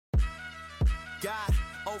God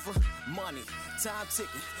over money, time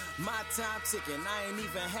ticking, my time ticking. I ain't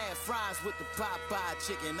even had fries with the Popeye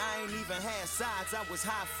chicken. I ain't even had sides. I was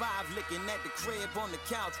high five licking at the crib on the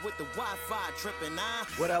couch with the Wi-Fi tripping.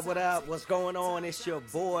 What up? What's going on? It's your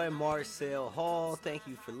boy Marcel Hall. Thank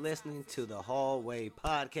you for listening to the Hallway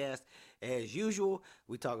Podcast. As usual,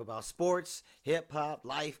 we talk about sports, hip-hop,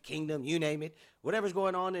 life, kingdom, you name it. Whatever's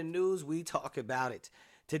going on in the news, we talk about it.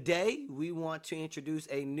 Today, we want to introduce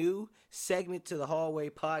a new segment to the Hallway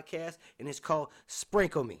Podcast, and it's called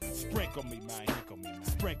Sprinkle Me. Sprinkle me, man. Sprinkle me, man.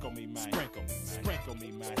 Sprinkle me, man. Sprinkle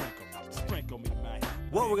me, man. Sprinkle me, man.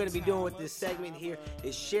 What we're going to be doing with this segment here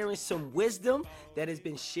is sharing some wisdom that has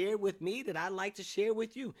been shared with me that I'd like to share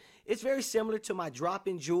with you. It's very similar to my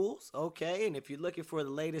Dropping Jewels, okay? And if you're looking for the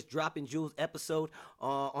latest Dropping Jewels episode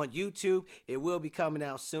on YouTube, it will be coming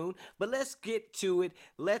out soon. But let's get to it.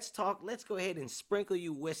 Let's talk. Let's go ahead and sprinkle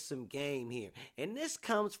you with some game here. And this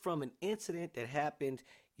comes from an incident that happened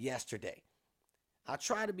yesterday. I'll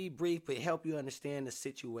try to be brief but help you understand the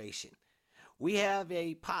situation. We have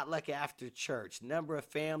a potluck after church, number of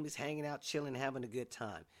families hanging out, chilling, having a good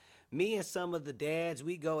time. Me and some of the dads,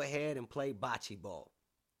 we go ahead and play bocce ball.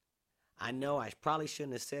 I know I probably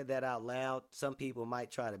shouldn't have said that out loud. Some people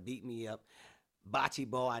might try to beat me up. Bocce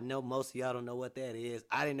ball, I know most of y'all don't know what that is.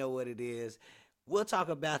 I didn't know what it is. We'll talk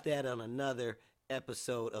about that on another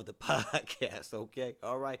episode of the podcast, okay?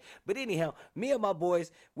 All right. But anyhow, me and my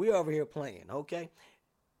boys, we're over here playing, okay?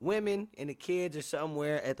 Women and the kids are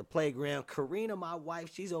somewhere at the playground. Karina, my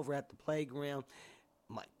wife, she's over at the playground.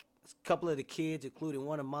 A couple of the kids, including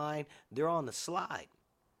one of mine, they're on the slide.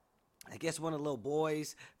 I guess one of the little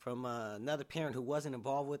boys from another parent who wasn't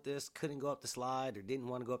involved with this couldn't go up the slide or didn't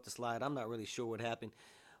want to go up the slide. I'm not really sure what happened.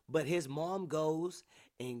 But his mom goes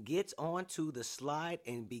and gets onto the slide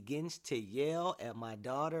and begins to yell at my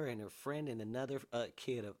daughter and her friend and another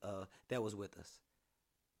kid that was with us.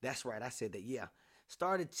 That's right, I said that, yeah.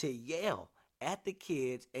 Started to yell at the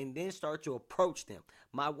kids and then start to approach them.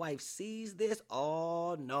 My wife sees this.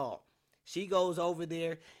 Oh, no. She goes over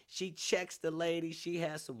there. She checks the lady. She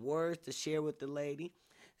has some words to share with the lady.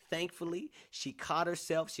 Thankfully, she caught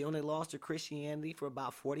herself. She only lost her Christianity for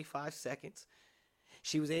about 45 seconds.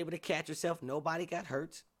 She was able to catch herself. Nobody got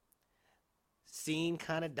hurt. Scene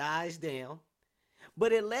kind of dies down.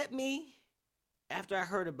 But it led me, after I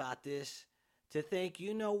heard about this, to think,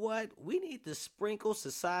 you know what? We need to sprinkle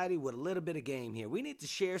society with a little bit of game here. We need to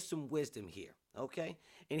share some wisdom here, okay?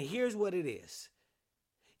 And here's what it is.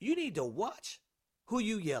 You need to watch who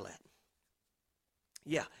you yell at.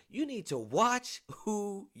 Yeah, you need to watch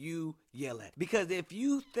who you yell at. Because if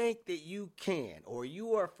you think that you can, or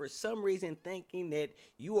you are for some reason thinking that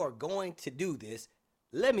you are going to do this,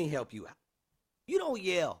 let me help you out. You don't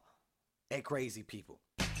yell at crazy people.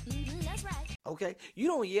 That's right. Okay? You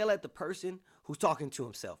don't yell at the person who's talking to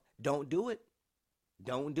himself. Don't do it.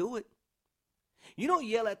 Don't do it. You don't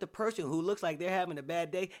yell at the person who looks like they're having a bad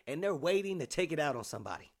day and they're waiting to take it out on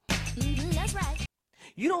somebody. That's right.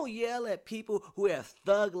 You don't yell at people who have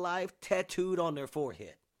thug life tattooed on their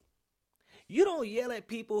forehead. You don't yell at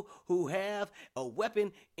people who have a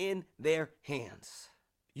weapon in their hands.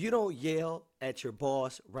 You don't yell at your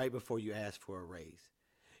boss right before you ask for a raise.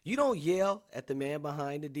 You don't yell at the man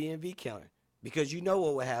behind the DMV counter because you know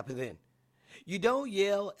what will happen then. You don't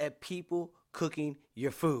yell at people cooking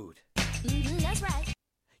your food. That's right.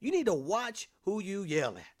 You need to watch who you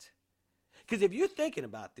yell at. Because if you're thinking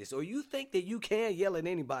about this or you think that you can yell at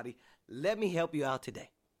anybody, let me help you out today.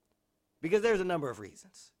 Because there's a number of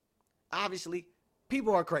reasons. Obviously,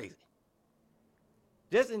 people are crazy.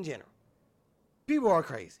 Just in general, people are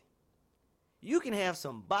crazy. You can have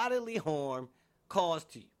some bodily harm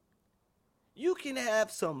caused to you. You can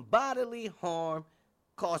have some bodily harm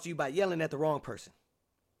caused to you by yelling at the wrong person.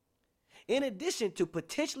 In addition to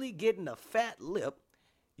potentially getting a fat lip,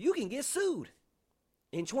 you can get sued.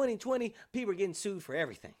 In 2020, people are getting sued for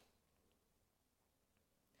everything.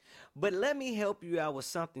 But let me help you out with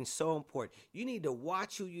something so important. You need to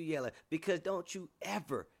watch who you yell at, because don't you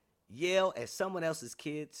ever yell at someone else's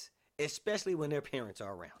kids, especially when their parents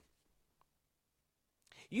are around.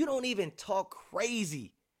 You don't even talk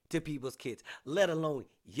crazy to people's kids, let alone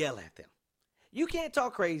yell at them. You can't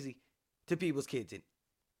talk crazy to people's kids.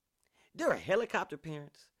 There are helicopter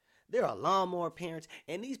parents, there are lawnmower parents,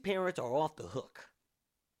 and these parents are off the hook.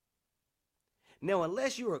 Now,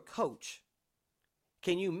 unless you're a coach,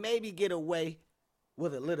 can you maybe get away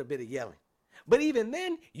with a little bit of yelling? But even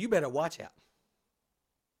then, you better watch out.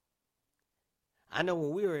 I know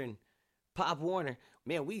when we were in Pop Warner,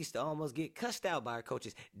 man, we used to almost get cussed out by our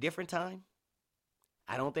coaches. Different time.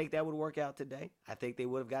 I don't think that would work out today. I think they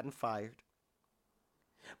would have gotten fired.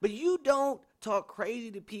 But you don't talk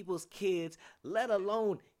crazy to people's kids, let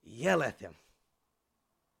alone yell at them.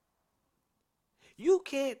 You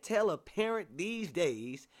can't tell a parent these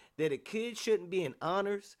days that a kid shouldn't be in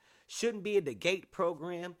honors, shouldn't be in the GATE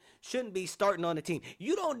program, shouldn't be starting on the team.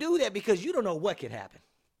 You don't do that because you don't know what could happen.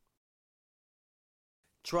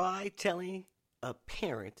 Try telling a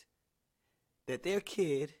parent that their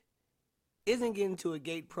kid isn't getting to a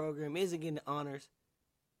GATE program, isn't getting the honors,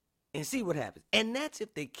 and see what happens. And that's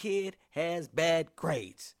if the kid has bad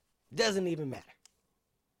grades. Doesn't even matter.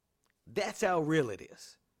 That's how real it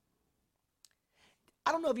is.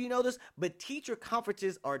 I don't know if you know this, but teacher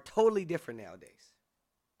conferences are totally different nowadays.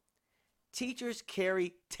 Teachers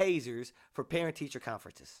carry tasers for parent-teacher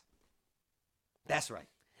conferences. That's right.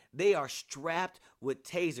 They are strapped with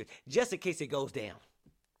tasers just in case it goes down.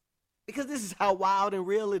 Because this is how wild and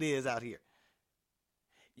real it is out here.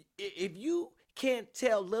 If you can't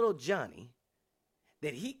tell little Johnny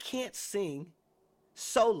that he can't sing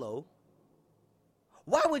solo,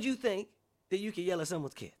 why would you think that you can yell at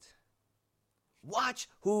someone's kids? Watch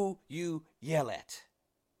who you yell at.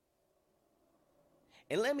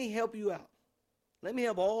 And let me help you out. Let me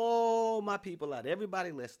help all my people out,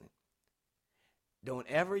 everybody listening. Don't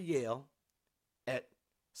ever yell at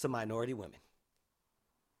some minority women.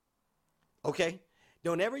 Okay?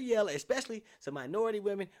 Don't ever yell, especially some minority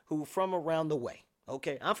women who are from around the way.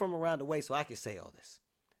 Okay? I'm from around the way, so I can say all this.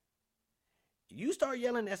 You start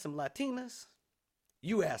yelling at some Latinas,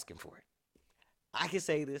 you asking for it. I can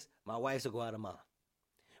say this, my wife's a Guatemala.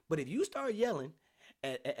 But if you start yelling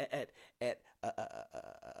at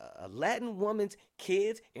a Latin woman's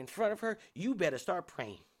kids in front of her, you better start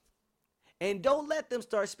praying. And don't let them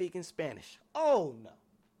start speaking Spanish. Oh, no.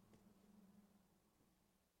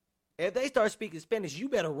 If they start speaking Spanish, you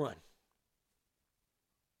better run.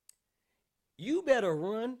 You better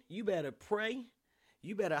run. You better pray.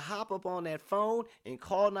 You better hop up on that phone and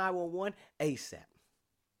call 911 ASAP.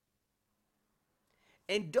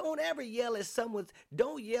 And don't ever yell at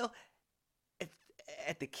don't yell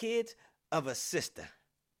at the kids of a sister.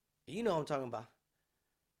 You know what I'm talking about.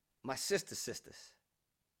 My sisters.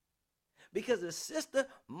 Because a sister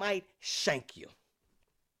might shank you.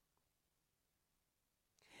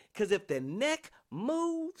 Because if the neck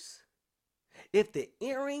moves, if the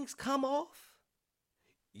earrings come off,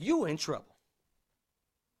 you in trouble.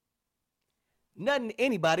 Nothing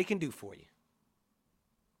anybody can do for you.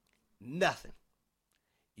 Nothing.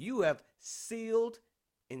 You have sealed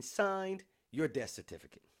and signed your death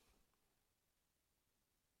certificate.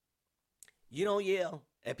 You don't yell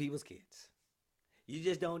at people's kids. You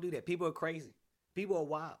just don't do that. People are crazy. People are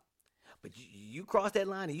wild. But you cross that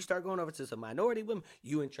line and you start going over to some minority women,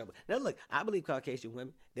 you in trouble. Now look, I believe Caucasian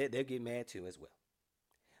women, they'll get mad too as well.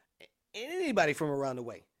 And anybody from around the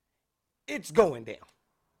way, it's going down.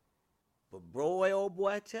 But boy, oh boy,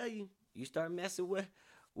 I tell you, you start messing with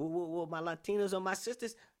my Latinos or my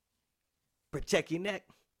sisters, protect your neck.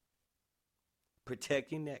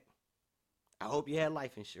 Protect your neck. I hope you had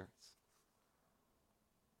life insurance.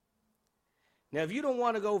 Now, if you don't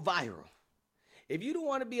want to go viral, if you don't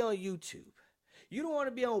want to be on YouTube, you don't want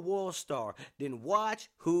to be on World Star, then watch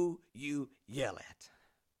who you yell at.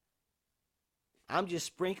 I'm just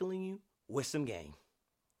sprinkling you with some game.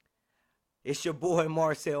 It's your boy,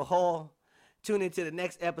 Marcel Hall. Tune into the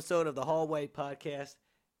next episode of the Hallway Podcast.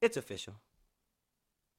 It's official.